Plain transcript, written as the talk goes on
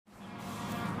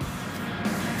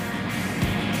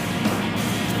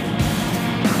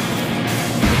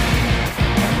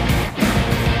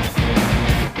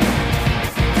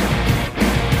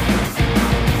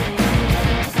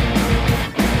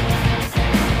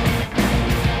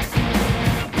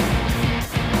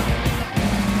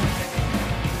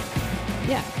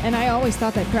And I always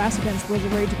thought that Brass Against was a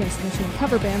Rage Against the Machine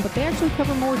cover band, but they actually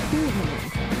cover more too than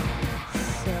anything.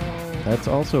 So That's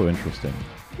also interesting.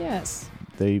 yes.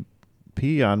 They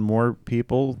pee on more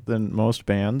people than most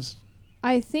bands.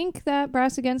 I think that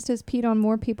Brass Against has peed on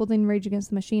more people than Rage Against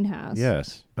the Machine has.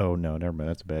 Yes. Oh, no, never mind.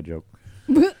 That's a bad joke.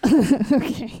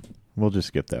 Okay. We'll just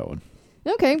skip that one.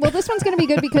 Okay, well, this one's going to be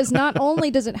good because not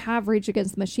only does it have Rage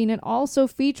Against the Machine, it also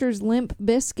features Limp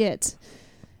Bizkit.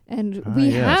 And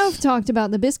we have talked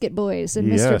about the Bizkit Boys and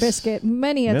Mr. Bizkit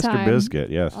many a time. Mr. Bizkit,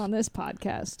 yes. On this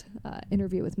podcast.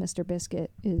 Interview with Mr. Bizkit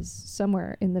is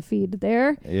somewhere in the feed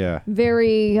there. Yeah.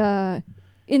 Very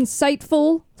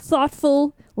insightful,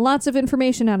 thoughtful, lots of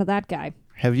information out of that guy.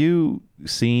 Have you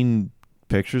seen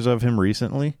pictures of him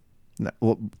recently?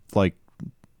 Like,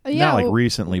 not like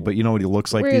recently, but you know what he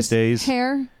looks like these days?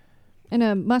 Hair and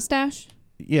a mustache.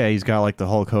 Yeah, he's got like the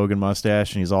Hulk Hogan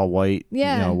mustache and he's all white.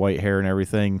 Yeah. You know, white hair and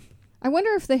everything. I wonder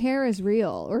if the hair is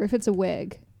real or if it's a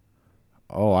wig.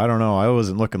 Oh, I don't know. I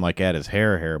wasn't looking like at his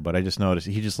hair, but I just noticed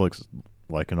he just looks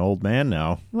like an old man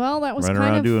now. Well, that was running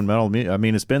around doing metal music. I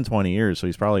mean, it's been 20 years, so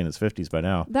he's probably in his 50s by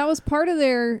now. That was part of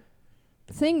their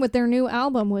thing with their new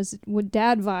album was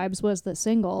Dad Vibes was the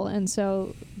single, and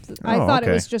so I thought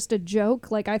it was just a joke.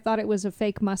 Like, I thought it was a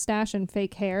fake mustache and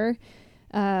fake hair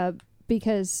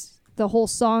because the whole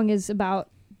song is about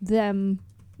them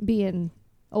being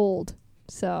old.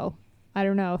 So I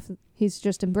don't know if he's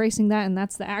just embracing that and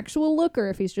that's the actual look or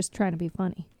if he's just trying to be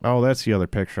funny. Oh, that's the other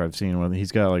picture I've seen. When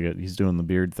he's got like he's doing the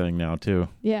beard thing now too.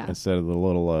 Yeah. Instead of the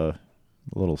little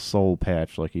soul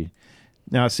patch like he.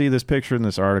 Now, see, this picture in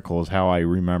this article is how I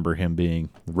remember him being.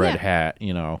 The red hat,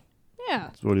 you know. Yeah.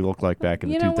 That's what he looked like back in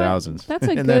the 2000s. What? That's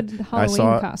a good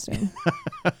Halloween costume.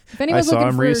 If I saw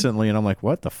him recently, and I'm like,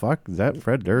 what the fuck? Is that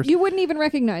Fred Durst? You wouldn't even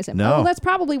recognize him. No. Oh, that's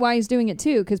probably why he's doing it,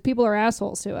 too, because people are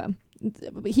assholes to him.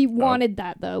 He wanted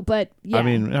that, though, but yeah. I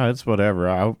mean, it's whatever.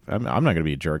 I'm not going to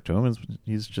be a jerk to him.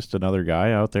 He's just another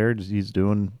guy out there. He's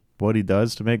doing what he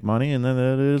does to make money, and then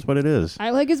it is what it is.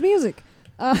 I like his music.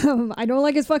 I don't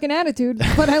like his fucking attitude,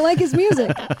 but I like his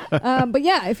music. But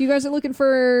yeah, if you guys are looking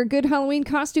for good Halloween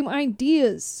costume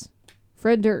ideas,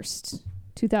 Fred Durst,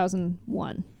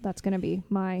 2001. That's going to be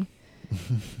my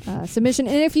submission.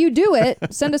 And if you do it,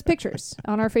 send us pictures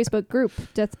on our Facebook group,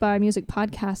 Death by Music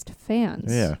Podcast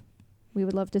Fans. Yeah. We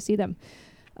would love to see them.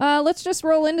 Let's just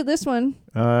roll into this one.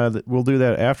 We'll do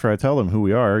that after I tell them who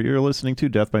we are. You're listening to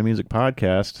Death by Music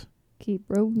Podcast. Keep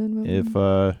rolling. If,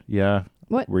 yeah.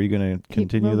 What? Were you going to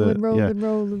continue rolling.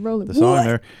 The song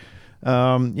there?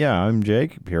 Yeah, I'm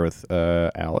Jake. I'm here with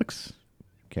Alex.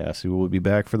 Cassie will be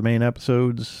back for the main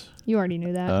episodes. You already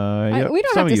knew that. Yep. We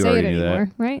don't have to say it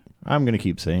anymore, right? I'm going to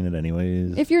keep saying it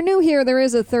anyways. If you're new here, there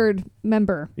is a third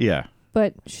member. Yeah.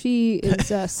 But she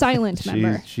is a silent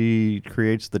member. She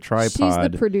creates the tripod. She's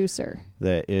the producer.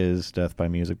 That is Death by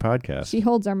Music Podcast. She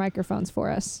holds our microphones for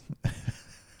us.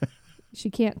 She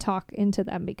can't talk into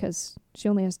them because she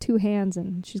only has two hands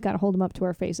and she's got to hold them up to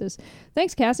our faces.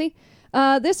 Thanks, Cassie.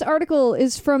 This article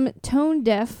is from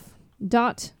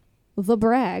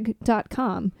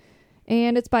tonedeaf.thebrag.com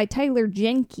and it's by Tyler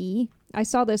Jenke. I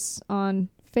saw this on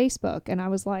Facebook and I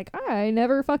was like, I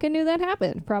never fucking knew that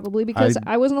happened. Probably because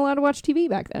I wasn't allowed to watch TV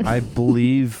back then. I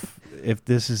believe if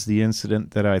this is the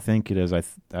incident that I think it is,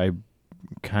 I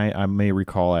may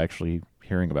recall actually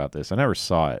hearing about this. I never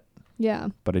saw it. Yeah.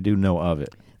 But I do know of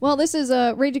it. Well, this is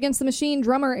Rage Against the Machine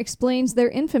drummer explains their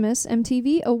infamous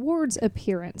MTV Awards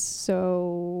appearance.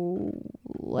 So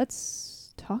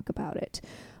let's talk about it.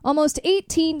 Almost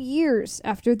 18 years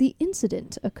after the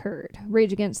incident occurred,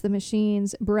 Rage Against the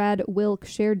Machine's Brad Wilk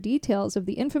shared details of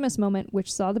the infamous moment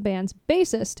which saw the band's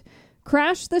bassist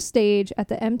crash the stage at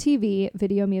the MTV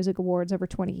Video Music Awards over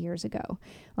 20 years ago.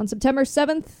 On September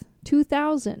 7th,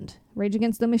 2000, Rage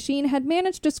Against the Machine had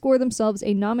managed to score themselves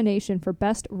a nomination for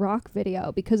Best Rock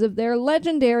Video because of their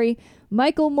legendary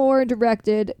Michael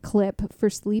Moore-directed clip for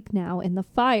Sleep Now in the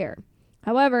Fire.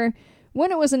 However,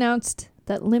 when it was announced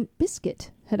that Limp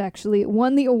Bizkit had actually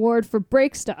won the award for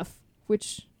Break Stuff,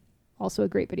 which also a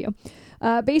great video,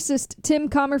 bassist Tim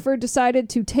Comerford decided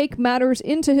to take matters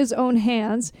into his own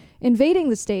hands, invading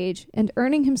the stage and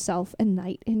earning himself a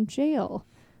night in jail.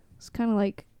 It's kind of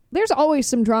like, there's always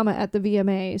some drama at the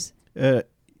VMAs.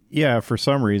 Yeah, for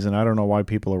some reason. I don't know why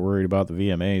people are worried about the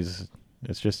VMAs.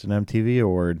 It's just an MTV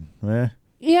award.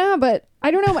 Yeah, but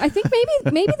I don't know. I think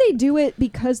maybe they do it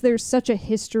because there's such a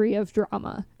history of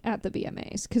drama at the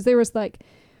VMAs. Because there was like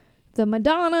the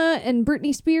Madonna and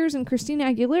Britney Spears and Christina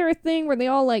Aguilera thing where they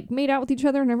all like made out with each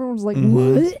other and everyone was like,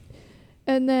 what?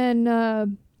 And then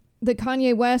the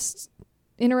Kanye West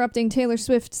interrupting Taylor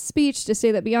Swift's speech to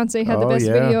say that Beyonce had the best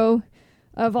video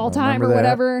of all time or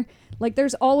whatever. Like,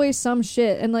 there's always some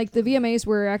shit. And, like, the VMAs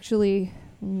were actually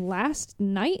last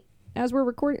night as we're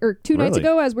recording, or 2 nights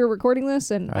ago as we're recording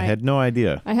this. And I had no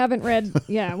idea. I haven't read,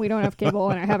 we don't have cable,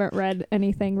 and I haven't read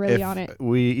anything really on it. If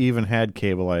we even had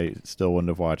cable, I still wouldn't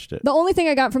have watched it. The only thing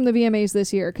I got from the VMAs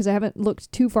this year, because I haven't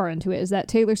looked too far into it, is that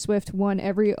Taylor Swift won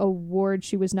every award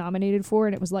she was nominated for,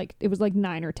 and it was like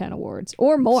 9 or 10 awards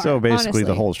or more. So basically, honestly.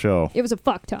 the whole show. It was a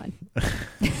fuck ton.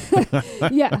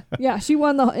 Yeah, she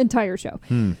won the entire show.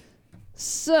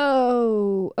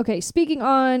 So, okay, speaking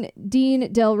on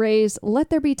Dean Del Rey's Let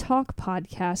There Be Talk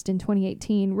podcast in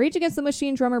 2018, Rage Against the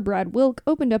Machine drummer Brad Wilk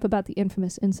opened up about the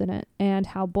infamous incident and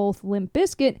how both Limp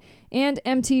Bizkit and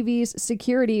MTV's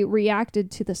security reacted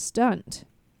to the stunt.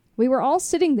 We were all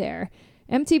sitting there.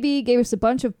 MTV gave us a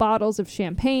bunch of bottles of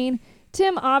champagne.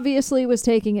 Tim obviously was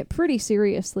taking it pretty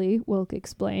seriously, Wilk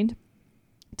explained.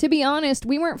 To be honest,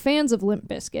 we weren't fans of Limp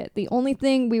Bizkit. The only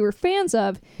thing we were fans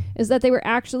of is that they were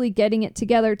actually getting it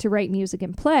together to write music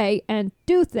and play and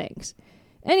do things.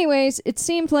 Anyways, it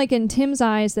seemed like in Tim's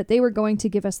eyes that they were going to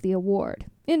give us the award.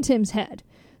 In Tim's head.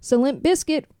 So Limp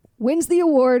Bizkit wins the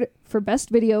award for Best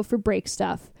Video for Break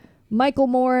Stuff. Michael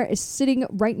Moore is sitting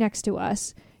right next to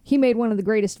us. He made one of the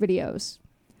greatest videos.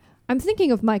 I'm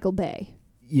thinking of Michael Bay.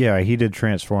 Yeah, he did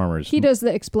Transformers. He does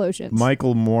the explosions.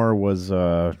 Michael Moore was...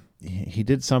 he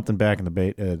did something back in the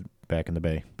day,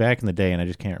 and I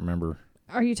just can't remember.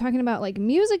 Are you talking about like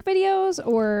music videos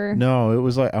or? No, it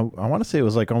was like I want to say it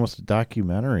was like almost a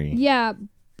documentary. Yeah,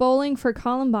 Bowling for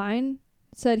Columbine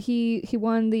said he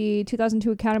won the 2002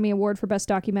 Academy Award for Best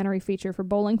Documentary Feature for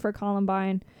Bowling for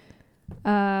Columbine,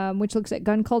 which looks at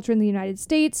gun culture in the United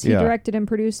States. He directed and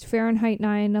produced Fahrenheit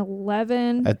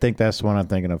 9/11. I think that's the one I'm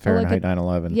thinking of. Fahrenheit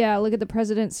 9/11. Yeah, look at the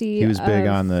presidency. He was big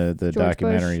on the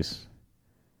documentaries. Bush.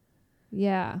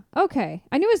 Yeah. Okay.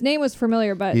 I knew his name was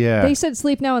familiar, but yeah. They said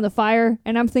Sleep Now in the Fire,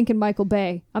 and I'm thinking Michael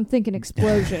Bay. I'm thinking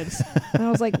Explosions. And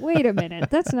I was like, wait a minute.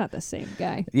 That's not the same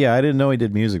guy. Yeah, I didn't know he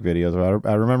did music videos.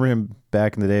 I remember him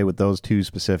back in the day with those two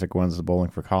specific ones, the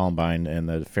Bowling for Columbine and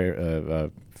the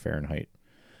Fahrenheit.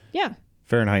 Yeah.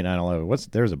 Fahrenheit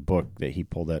 9/11. There's a book that he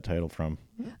pulled that title from.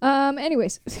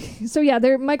 Anyways, so yeah,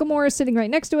 Michael Moore is sitting right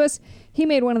next to us. He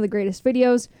made one of the greatest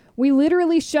videos. We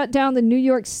literally shut down the New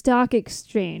York Stock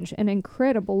Exchange. An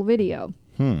incredible video.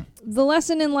 The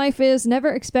lesson in life is never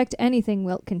expect anything,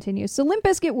 Wilt continues. So Limp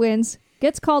Bizkit wins,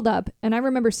 gets called up, and I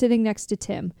remember sitting next to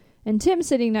Tim, and Tim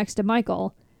sitting next to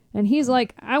Michael, and he's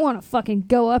like, I want to fucking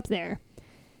go up there.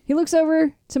 He looks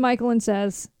over to Michael and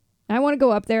says, I want to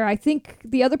go up there. I think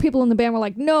the other people in the band were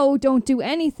like, no, don't do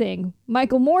anything.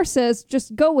 Michael Moore says,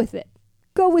 just go with it.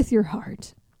 Go with your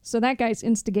heart. So that guy's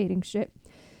instigating shit.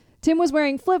 Tim was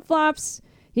wearing flip-flops.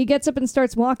 He gets up and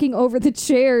starts walking over the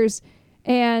chairs.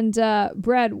 And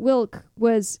Brad Wilk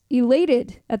was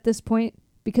elated at this point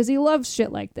because he loves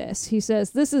shit like this. He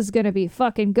says, this is going to be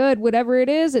fucking good. Whatever it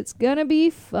is, it's going to be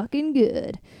fucking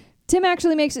good. Tim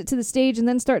actually makes it to the stage and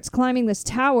then starts climbing this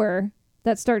tower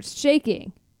that starts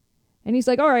shaking. And he's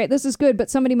like, all right, this is good, but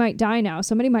somebody might die now.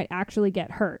 Somebody might actually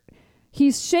get hurt.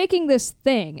 He's shaking this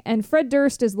thing, and Fred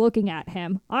Durst is looking at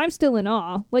him. I'm still in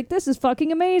awe. Like, this is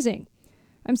fucking amazing.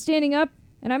 I'm standing up,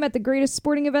 and I'm at the greatest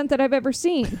sporting event that I've ever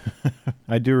seen.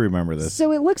 I do remember this.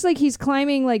 So it looks like he's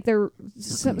climbing, like,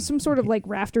 some sort of, like,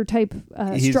 rafter-type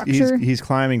structure. He's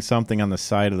climbing something on the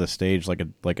side of the stage,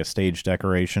 like a stage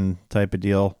decoration type of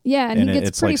deal. Yeah, and he gets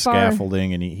it's pretty like far.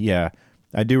 Scaffolding, and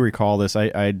I do recall this.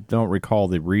 I don't recall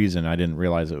the reason. I didn't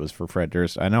realize it was for Fred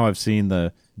Durst. I know I've seen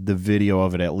the video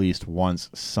of it at least once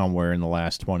somewhere in the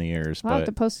last 20 years. I'll have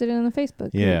to post it in the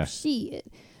Facebook group. Yeah. Shit.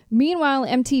 Meanwhile,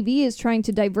 MTV is trying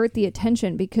to divert the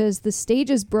attention because the stage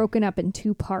is broken up in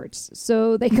 2 parts.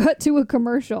 So they cut to a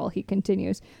commercial, he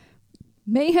continues.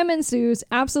 Mayhem ensues.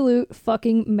 Absolute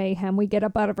fucking mayhem. We get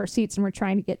up out of our seats and we're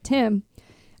trying to get Tim.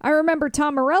 I remember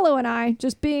Tom Morello and I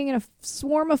just being in a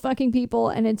swarm of fucking people,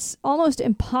 and it's almost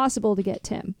impossible to get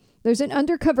Tim. There's an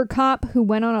undercover cop who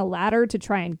went on a ladder to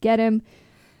try and get him.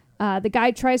 The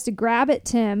guy tries to grab at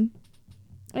Tim,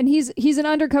 and he's an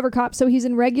undercover cop, so he's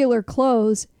in regular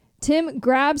clothes. Tim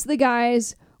grabs the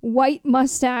guy's white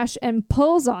mustache and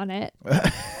pulls on it.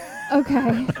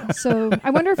 Okay, so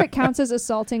I wonder if it counts as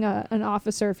assaulting an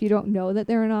officer if you don't know that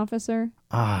they're an officer.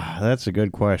 That's a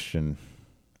good question.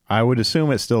 I would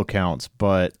assume it still counts,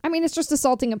 but... I mean, it's just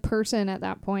assaulting a person at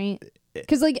that point.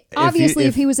 Because, like, obviously,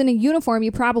 if he was in a uniform,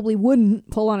 you probably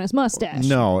wouldn't pull on his mustache.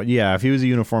 No, yeah, if he was a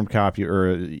uniformed cop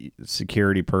or a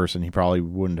security person, he probably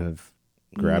wouldn't have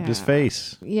grabbed his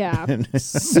face. Yeah.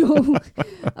 So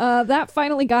that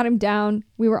finally got him down.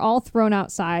 We were all thrown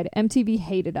outside. MTV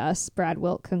hated us, Brad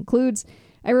Wilk concludes.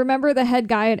 I remember the head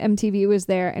guy at MTV was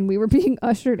there, and we were being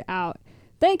ushered out.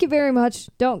 thank you very much.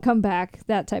 Don't come back.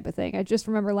 That type of thing. I just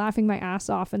remember laughing my ass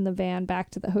off in the van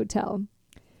back to the hotel.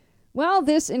 While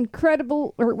this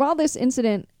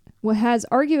incident has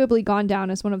arguably gone down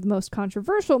as one of the most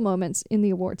controversial moments in the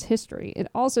awards history, it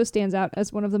also stands out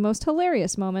as one of the most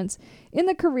hilarious moments in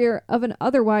the career of an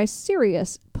otherwise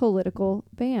serious political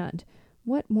band.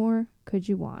 What more could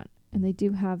you want? And they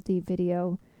do have the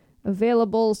video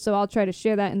available, so I'll try to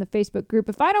share that in the Facebook group.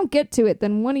 If I don't get to it,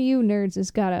 then one of you nerds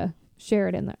has got to share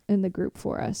it in the group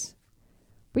for us.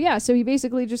 But yeah, so he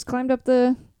basically just climbed up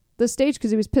the stage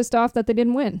because he was pissed off that they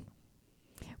didn't win.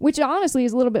 Which honestly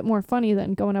is a little bit more funny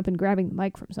than going up and grabbing the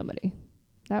mic from somebody.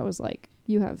 That was like,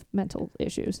 you have mental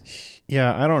issues.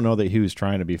 Yeah, I don't know that he was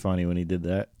trying to be funny when he did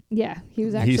that. Yeah, he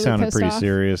was actually He sounded pissed pretty off.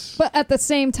 serious. But at the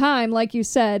same time, like you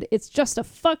said, it's just a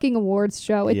fucking awards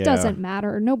show. It doesn't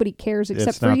matter. Nobody cares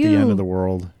except for you. It's not the end of the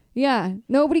world. Yeah,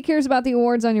 nobody cares about the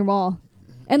awards on your wall.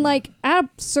 And like, at a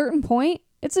certain point,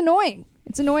 it's annoying.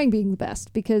 It's annoying being the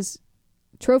best because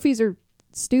trophies are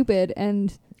stupid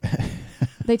and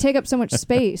they take up so much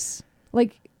space.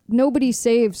 Like, nobody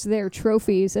saves their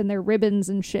trophies and their ribbons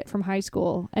and shit from high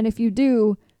school. And if you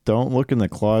do... Don't look in the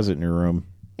closet in your room.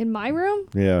 In my room?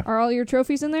 Yeah. Are all your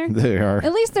trophies in there? They are.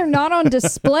 At least they're not on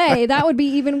display. That would be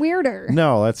even weirder.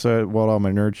 No, that's what all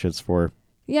my nerd shit's for.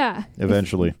 Yeah.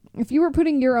 Eventually. If you were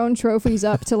putting your own trophies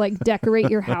up to like decorate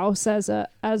your house as a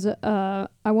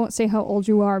I won't say how old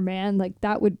you are, man, like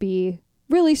that would be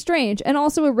really strange, and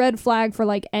also a red flag for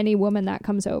like any woman that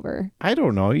comes over. I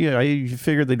don't know. Yeah, I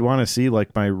figured they'd want to see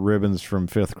like my ribbons from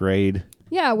 5th grade.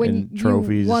 Yeah, when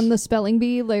trophies. You won the spelling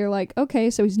bee, they're like, okay,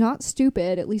 so he's not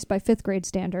stupid, at least by 5th grade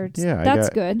standards. Yeah, that's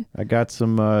good. I got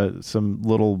some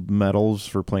little medals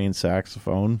for playing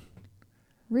saxophone.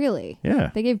 Really?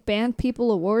 Yeah. They gave band people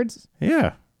awards?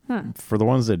 Yeah. Huh. For the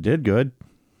ones that did good.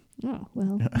 Oh,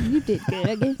 well, you did good,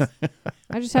 I guess.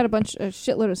 I just had a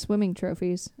shitload of swimming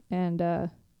trophies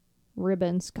and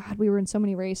ribbons. God, we were in so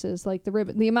many races. Like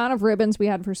the amount of ribbons we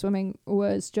had for swimming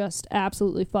was just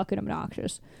absolutely fucking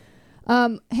obnoxious.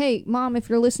 Hey, Mom, if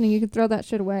you're listening, you can throw that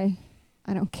shit away.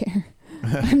 I don't care.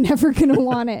 I'm never going to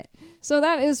want it. So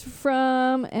that is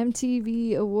from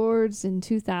MTV Awards in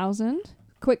 2000.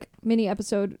 Quick mini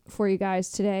episode for you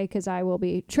guys today because I will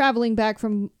be traveling back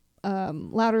from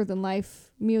Louder Than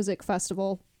Life Music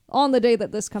Festival on the day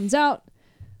that this comes out.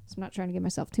 So I'm not trying to give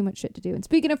myself too much shit to do. And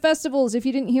speaking of festivals, if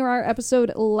you didn't hear our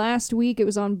episode last week, it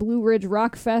was on Blue Ridge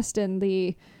Rock Fest and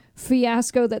the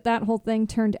fiasco that whole thing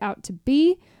turned out to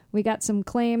be. We got some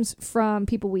claims from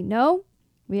people we know.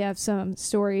 We have some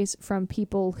stories from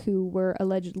people who were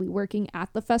allegedly working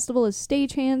at the festival as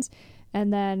stagehands,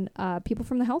 and then people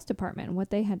from the health department and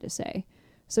what they had to say.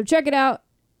 So check it out.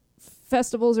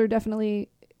 Festivals are definitely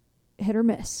hit or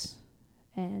miss.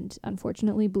 And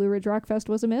unfortunately, Blue Ridge Rock Fest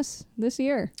was a miss this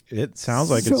year. It sounds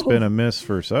like it's been a miss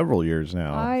for several years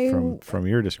now from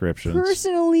your descriptions.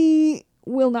 Personally,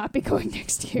 will not be going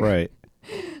next year. Right.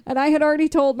 And I had already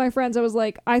told my friends, I was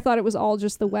like, I thought it was all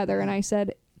just the weather. And I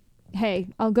said, hey,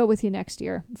 I'll go with you next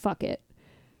year. Fuck it.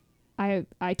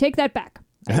 I take that back.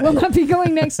 I will not be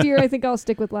going next year. I think I'll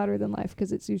stick with Louder Than Life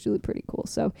because it's usually pretty cool.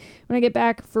 So when I get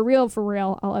back, for real,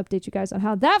 I'll update you guys on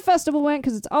how that festival went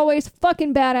because it's always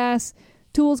fucking badass.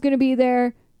 Tool's going to be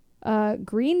there.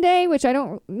 Green Day, which I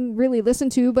don't really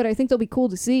listen to, but I think they'll be cool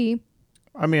to see.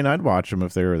 I mean, I'd watch them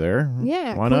if they were there.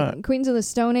 Yeah. Why not? Queens of the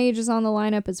Stone Age is on the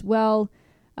lineup as well.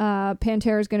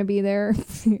 Pantera's going to be there.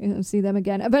 See them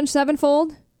again. Avenged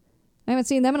Sevenfold. I haven't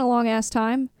seen them in a long ass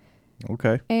time.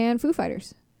 Okay. And Foo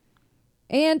Fighters.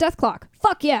 And Death Clock.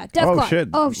 Fuck yeah, Death Clock. Shit.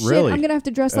 Oh shit, really? I'm going to have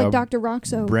to dress like Dr.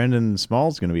 Roxo. Brendan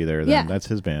Small's going to be there then. Yeah. That's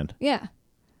his band. Yeah.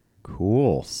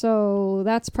 Cool. So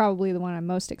that's probably the one I'm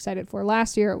most excited for.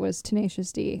 Last year it was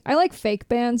Tenacious D. I like fake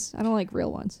bands. I don't like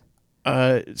real ones.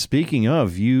 Speaking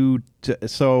of,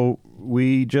 so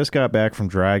we just got back from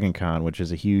Dragon Con, which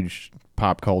is a huge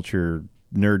pop culture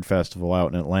nerd festival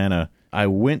out in Atlanta. I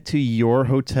went to your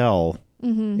hotel,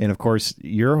 and of course,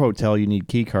 your hotel, you need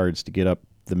key cards to get up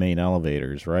the main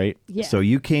elevators, right? Yeah. So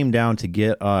you came down to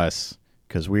get us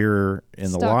because we were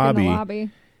in the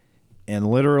lobby. And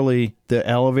literally, the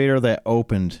elevator that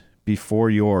opened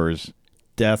before yours,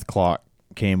 Death Clock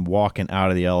came walking out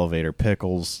of the elevator.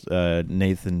 Pickles,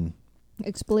 Nathan...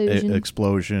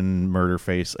 Explosion,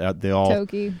 Murderface. They all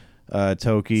Toki,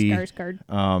 Skarsgård,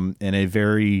 and a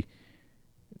very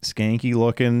skanky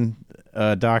looking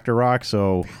Dr.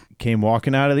 Roxo came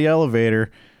walking out of the elevator,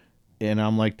 and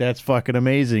I'm like, that's fucking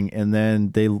amazing. And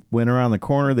then they went around the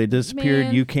corner, they disappeared.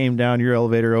 Man. You came down, your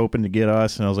elevator opened to get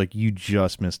us, and I was like, you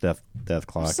just missed Death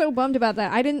Clock. I'm so bummed about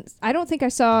that. I don't think I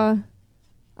saw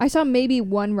maybe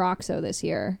one Roxo this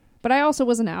year, but I also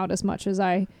wasn't out as much as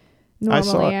I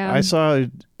normally am. It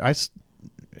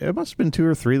must have been 2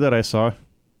 or 3 that I saw.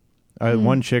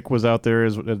 One chick was out there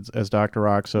as Dr.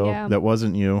 Roxo. That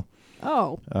wasn't you.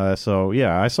 Oh. So,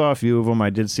 yeah, I saw a few of them.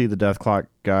 I did see the Death Clock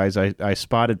guys. I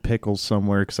spotted Pickles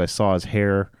somewhere because I saw his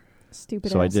hair.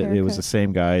 Stupid. So I did. haircut. It was the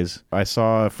same guys. I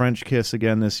saw French Kiss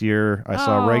again this year. I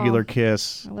saw Regular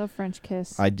Kiss. I love French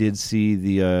Kiss. I did see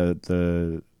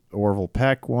the Orville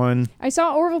Peck one. I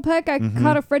saw Orville Peck. I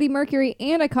caught a Freddie Mercury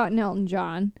and I caught an Elton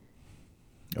John.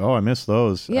 Oh, I missed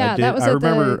those. Yeah, that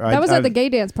was at the gay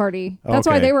dance party. That's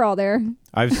why they were all there.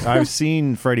 I've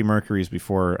seen Freddie Mercury's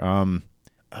before.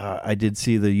 I did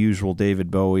see the usual David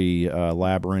Bowie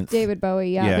Labyrinth. David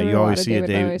Bowie, yeah. You always see at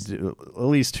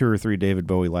least 2 or 3 David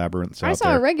Bowie Labyrinths. I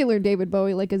saw a regular David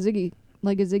Bowie, like a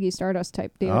Ziggy Stardust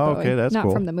type David Bowie. Okay, that's not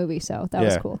cool. from the movie, so that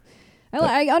was cool.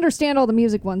 I understand all the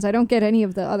music ones. I don't get any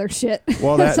of the other shit.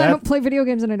 Well, I don't play video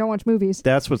games and I don't watch movies.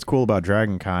 That's what's cool about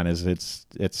Dragon Con is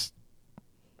it's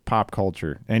pop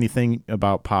culture. Anything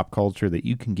about pop culture that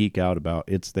you can geek out about,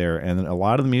 it's there. And a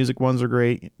lot of the music ones are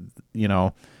great. You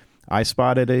know, I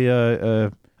spotted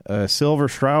a Silver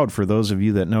Shroud, for those of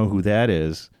you that know who that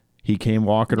is. He came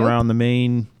walking around the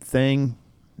main thing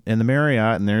in the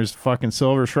Marriott, and there's fucking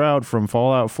Silver Shroud from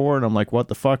Fallout 4, and I'm like, what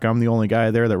the fuck? I'm the only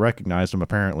guy there that recognized him,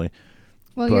 apparently.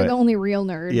 Well, you're the only real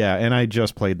nerd. Yeah, and I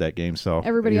just played that game, so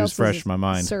everybody else was fresh is in my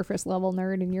mind. Surface level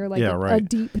nerd, and you're like right. a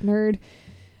deep nerd.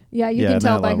 Yeah, you can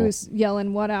tell by who's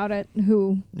yelling what out at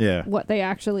who, what they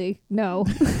actually know.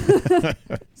 So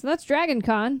that's Dragon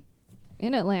Con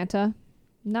in Atlanta.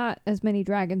 Not as many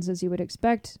dragons as you would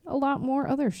expect. A lot more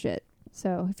other shit.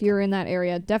 So if you're in that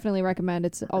area, definitely recommend.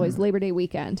 It's always Labor Day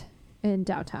weekend in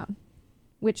downtown.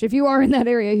 Which, if you are in that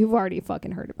area, you've already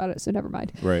fucking heard about it, so never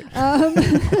mind. Right. All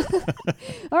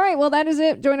right, well, that is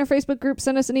it. Join our Facebook group.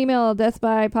 Send us an email,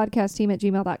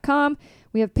 deathbypodcastteam@gmail.com.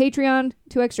 We have Patreon,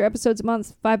 2 extra episodes a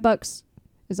month, $5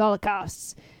 is all it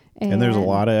costs. And there's a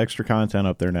lot of extra content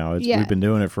up there now. We've been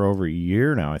doing it for over a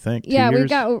year now, I think. We've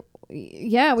got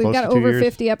over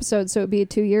 50 episodes, so it'd be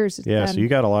 2 years. Yeah, so you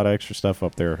got a lot of extra stuff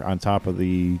up there on top of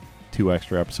the 2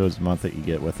 extra episodes a month that you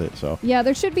get with it. So yeah,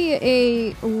 there should be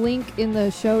a link in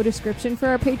the show description for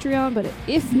our Patreon, but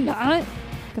if not,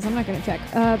 because I'm not going to check,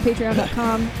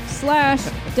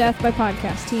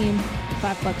 patreon.com/deathbypodcastteam,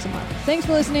 $5 a month. Thanks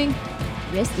for listening.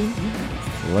 Rest in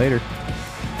peace. Later.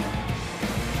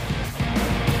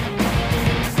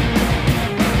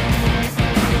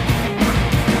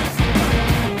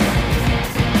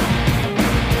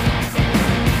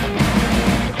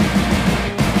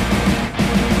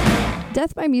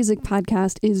 Death by Music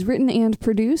podcast is written and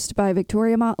produced by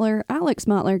Victoria Mottler, Alex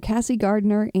Mottler, Cassie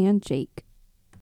Gardner, and Jake.